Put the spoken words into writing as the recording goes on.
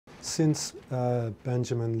Since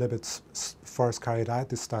Benjamin Libet first carried out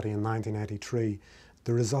this study in 1983,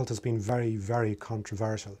 the result has been very, very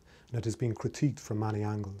controversial, and it has been critiqued from many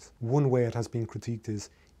angles. One way it has been critiqued is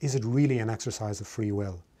it really an exercise of free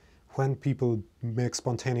will? When people make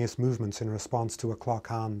spontaneous movements in response to a clock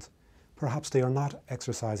hand, perhaps they are not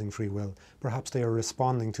exercising free will, perhaps they are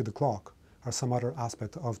responding to the clock or some other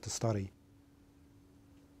aspect of the study.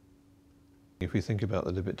 If we think about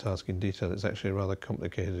the Libet task in detail, it's actually a rather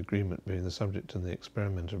complicated agreement between the subject and the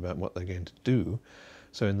experimenter about what they're going to do.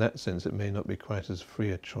 So in that sense, it may not be quite as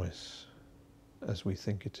free a choice as we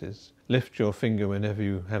think it is. Lift your finger whenever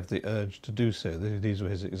you have the urge to do so. These were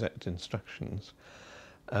his exact instructions.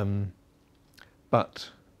 But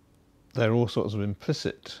there are all sorts of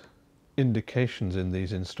implicit indications in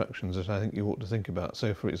these instructions that I think you ought to think about.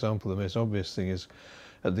 So, for example, the most obvious thing is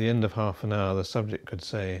at the end of half an hour, the subject could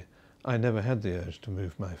say, I never had the urge to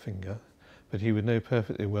move my finger, but he would know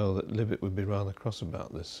perfectly well that Libet would be rather cross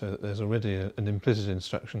about this. So there's already an implicit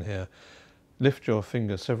instruction here. Lift your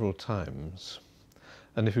finger several times.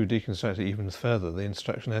 And if you deconstruct it even further, the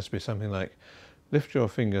instruction has to be something like, lift your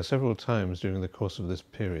finger several times during the course of this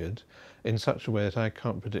period in such a way that I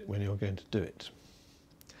can't predict when you're going to do it.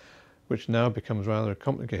 Which now becomes rather a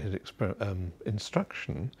complicated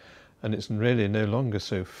instruction, and it's really no longer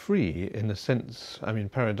so free in a sense. I mean,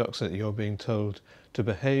 paradoxically, you're being told to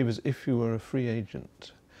behave as if you were a free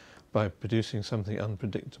agent by producing something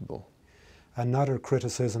unpredictable. Another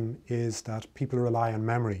criticism is that people rely on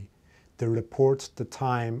memory. They report the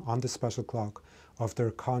time on the special clock of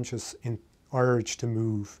their conscious urge to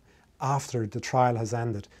move after the trial has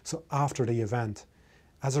ended, so after the event.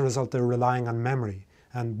 As a result, they're relying on memory,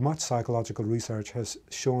 and much psychological research has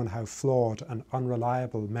shown how flawed and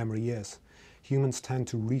unreliable memory is. Humans tend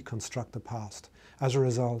to reconstruct the past. As a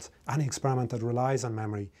result, any experiment that relies on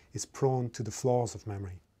memory is prone to the flaws of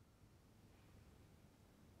memory.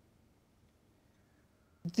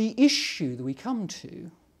 The issue that we come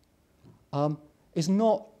to is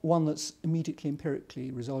not one that's immediately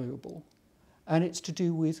empirically resolvable, and it's to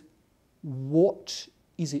do with what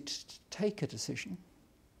is it to take a decision,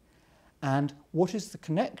 and what is the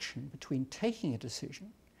connection between taking a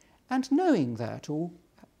decision and knowing that, or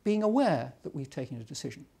being aware that we've taken a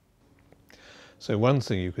decision. So one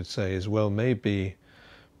thing you could say is, well, maybe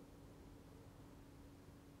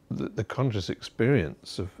the conscious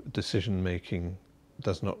experience of decision-making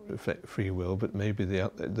does not reflect free will, but maybe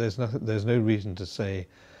there's no reason to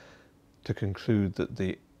conclude that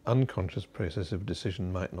the unconscious process of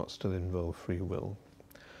decision might not still involve free will.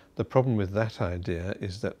 The problem with that idea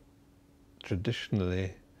is that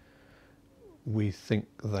traditionally we think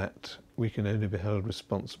that we can only be held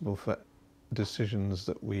responsible for decisions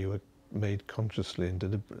that we were made consciously and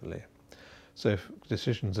deliberately. So if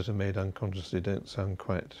decisions that are made unconsciously don't sound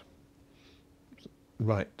quite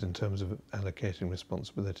right in terms of allocating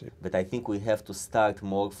responsibility. But I think we have to start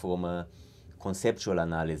more from a conceptual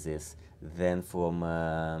analysis than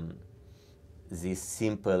from this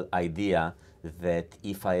simple idea that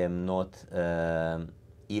if I am not,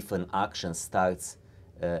 if an action starts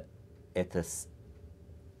at an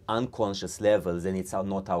unconscious level, then it's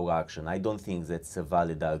not our action. I don't think that's a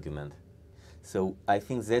valid argument. So I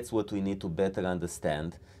think that's what we need to better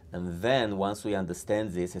understand. And then once we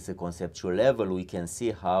understand this at a conceptual level, we can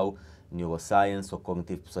see how neuroscience or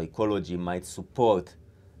cognitive psychology might support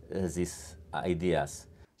these ideas.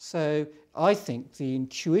 So I think the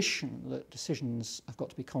intuition that decisions have got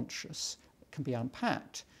to be conscious can be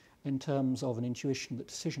unpacked in terms of an intuition that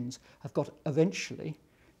decisions have got eventually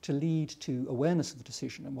to lead to awareness of the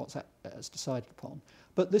decision and what's decided upon.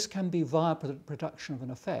 But this can be via the production of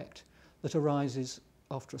an effect that arises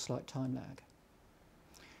after a slight time lag.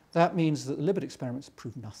 That means that the Libet experiments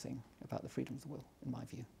prove nothing about the freedom of the will, in my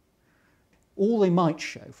view. All they might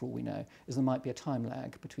show, for all we know, is there might be a time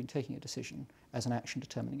lag between taking a decision as an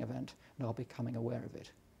action-determining event and our becoming aware of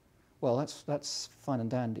it. Well, that's fine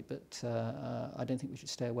and dandy, but I don't think we should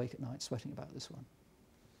stay awake at night sweating about this one.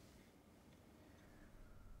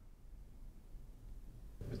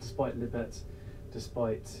 Despite Libet,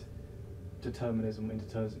 despite determinism,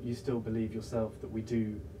 indeterminism, you still believe yourself that we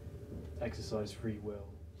do exercise free will?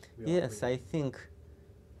 Yes, I think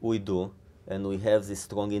we do, and we have this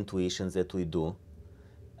strong intuitions that we do.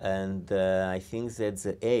 And I think that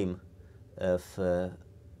the aim of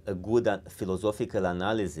a good philosophical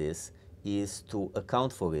analysis is to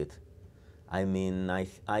account for it. I mean,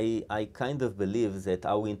 I kind of believe that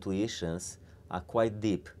our intuitions are quite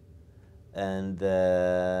deep. And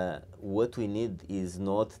what we need is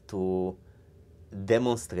not to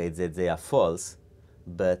demonstrate that they are false,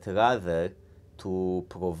 but rather to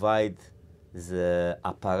provide the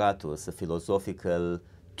apparatus, the philosophical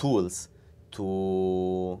tools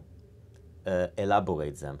to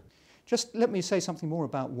elaborate them. Just let me say something more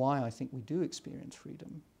about why I think we do experience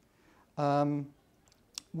freedom.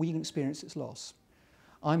 We can experience its loss.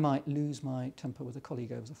 I might lose my temper with a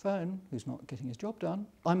colleague over the phone who's not getting his job done.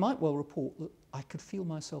 I might well report that I could feel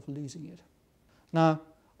myself losing it. Now,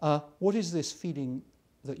 what is this feeling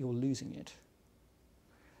that you're losing it?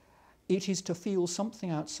 It is to feel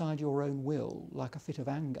something outside your own will, like a fit of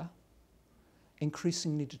anger,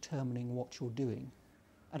 increasingly determining what you're doing.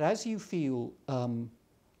 And as you feel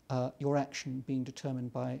your action being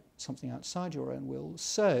determined by something outside your own will,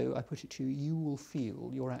 so, I put it to you, you will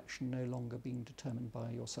feel your action no longer being determined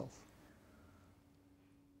by yourself.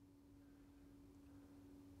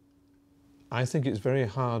 I think it's very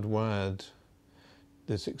hardwired,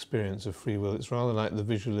 this experience of free will. It's rather like the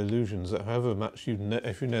visual illusions, that however much you know,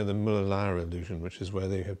 if you know the Muller-Lyer illusion, which is where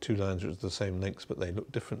they have two lines which are the same lengths but they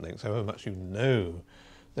look different lengths, however much you know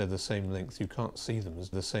they're the same length, you can't see them as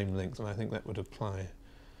the same length, and I think that would apply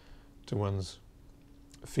to one's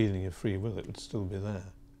feeling of free will. It would still be there.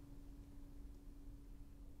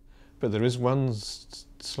 But there is one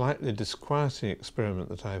slightly disquieting experiment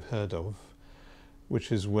that I've heard of,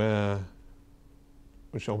 which is which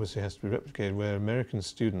obviously has to be replicated, where American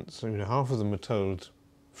students, half of them were told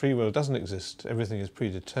free will doesn't exist, everything is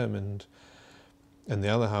predetermined, and the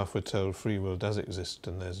other half were told free will does exist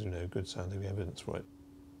and there's good sounding evidence for it.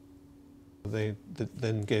 They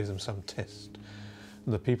then gave them some test.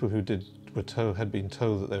 And the people who had been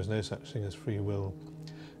told that there was no such thing as free will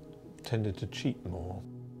tended to cheat more.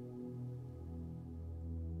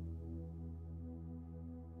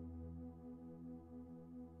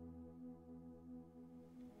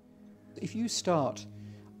 If you start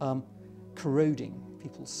corroding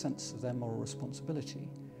people's sense of their moral responsibility,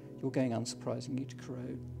 you're going unsurprisingly to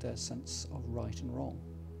corrode their sense of right and wrong,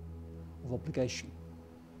 of obligation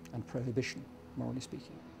and prohibition, morally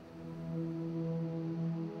speaking.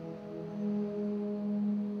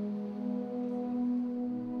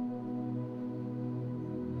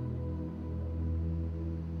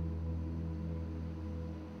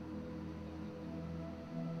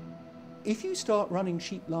 If you start running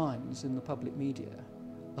cheap lines in the public media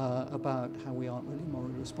about how we aren't really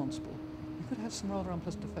morally responsible, you could have some rather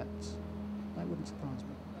unpleasant effects. That wouldn't surprise me.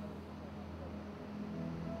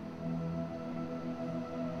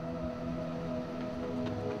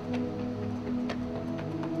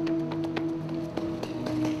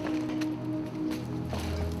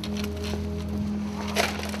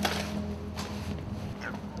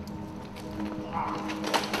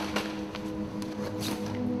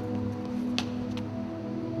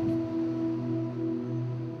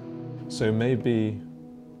 So maybe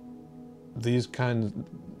this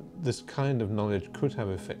kind of knowledge could have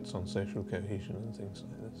effects on social cohesion and things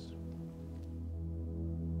like this.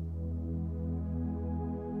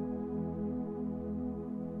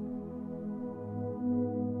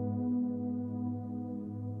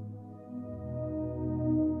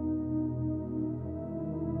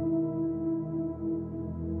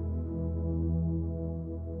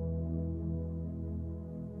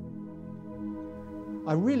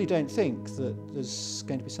 I really don't think that there's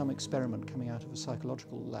going to be some experiment coming out of a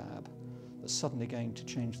psychological lab that's suddenly going to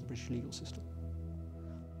change the British legal system.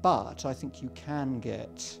 But I think you can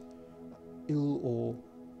get ill or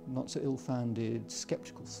not so ill-founded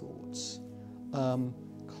sceptical thoughts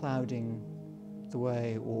clouding the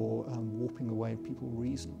way or warping the way people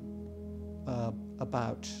reason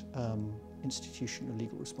about institutional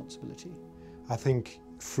legal responsibility. I think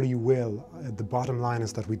free will, the bottom line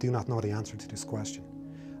is that we do not know the answer to this question.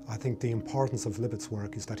 I think the importance of Libet's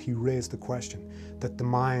work is that he raised the question that the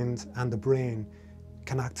mind and the brain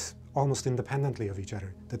can act almost independently of each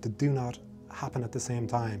other, that they do not happen at the same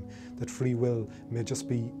time, that free will may just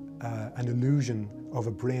be an illusion of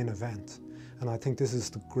a brain event. And I think this is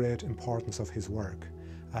the great importance of his work.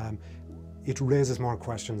 It raises more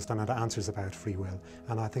questions than it answers about free will.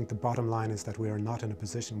 And I think the bottom line is that we are not in a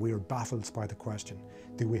position, we are baffled by the question,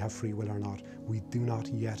 do we have free will or not? We do not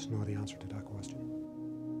yet know the answer to that question.